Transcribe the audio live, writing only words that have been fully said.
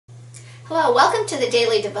Hello, welcome to the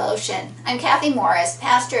Daily Devotion. I'm Kathy Morris,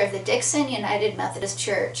 pastor of the Dixon United Methodist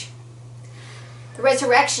Church. The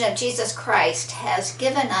resurrection of Jesus Christ has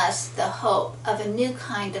given us the hope of a new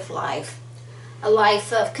kind of life, a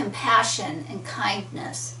life of compassion and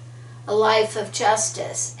kindness, a life of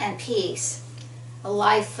justice and peace, a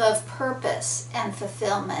life of purpose and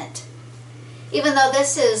fulfillment. Even though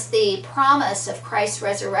this is the promise of Christ's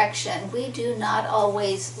resurrection, we do not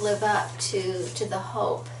always live up to the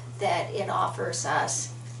hope that it offers us.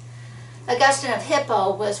 Augustine of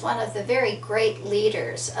Hippo was one of the very great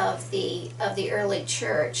leaders of the early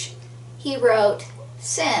church. He wrote,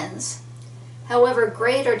 "Sins, however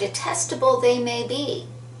great or detestable they may be,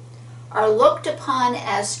 are looked upon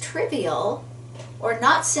as trivial or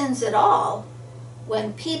not sins at all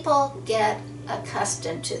when people get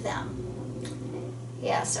accustomed to them."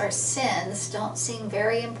 Yes, our sins don't seem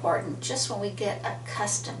very important just when we get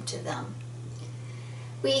accustomed to them.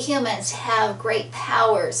 We humans have great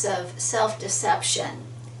powers of self-deception.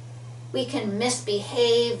 We can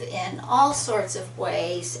misbehave in all sorts of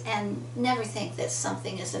ways and never think that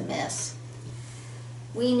something is amiss.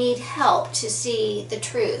 We need help to see the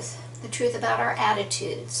truth about our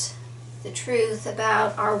attitudes, the truth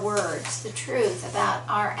about our words, the truth about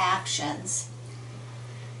our actions.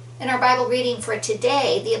 In our Bible reading for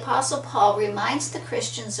today, the Apostle Paul reminds the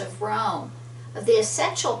Christians of Rome of the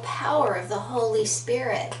essential power of the Holy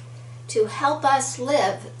Spirit to help us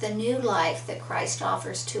live the new life that Christ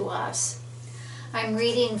offers to us. I'm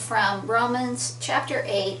reading from Romans chapter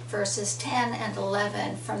 8, verses 10 and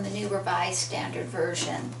 11 from the New Revised Standard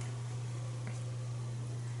Version.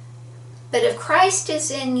 "But if Christ is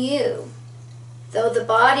in you, though the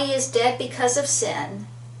body is dead because of sin,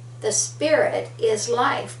 the Spirit is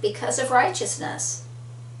life because of righteousness.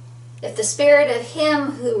 If the Spirit of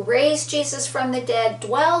Him who raised Jesus from the dead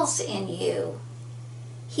dwells in you,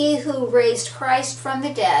 He who raised Christ from the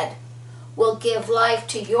dead will give life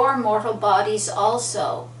to your mortal bodies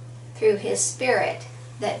also through His Spirit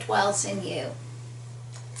that dwells in you."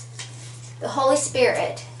 The Holy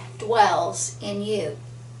Spirit dwells in you.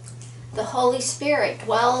 The Holy Spirit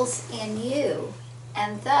dwells in you,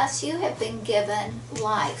 and thus you have been given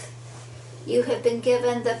life. You have been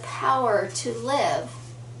given the power to live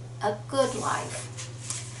a good life.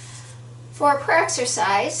 For a prayer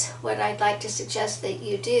exercise, what I'd like to suggest that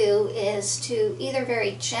you do is to either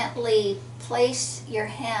very gently place your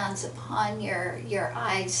hands upon your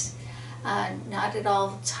eyes, not at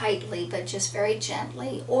all tightly, but just very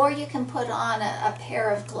gently, or you can put on a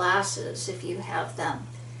pair of glasses if you have them.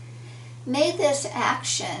 May this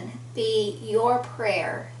action be your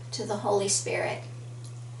prayer to the Holy Spirit.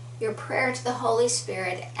 Your prayer to the Holy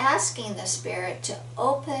Spirit, asking the Spirit to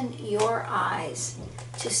open your eyes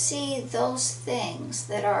to see those things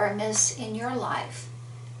that are amiss in your life,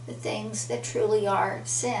 the things that truly are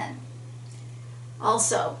sin.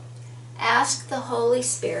 Also, ask the Holy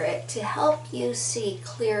Spirit to help you see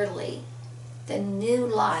clearly the new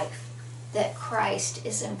life that Christ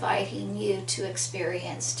is inviting you to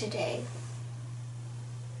experience today.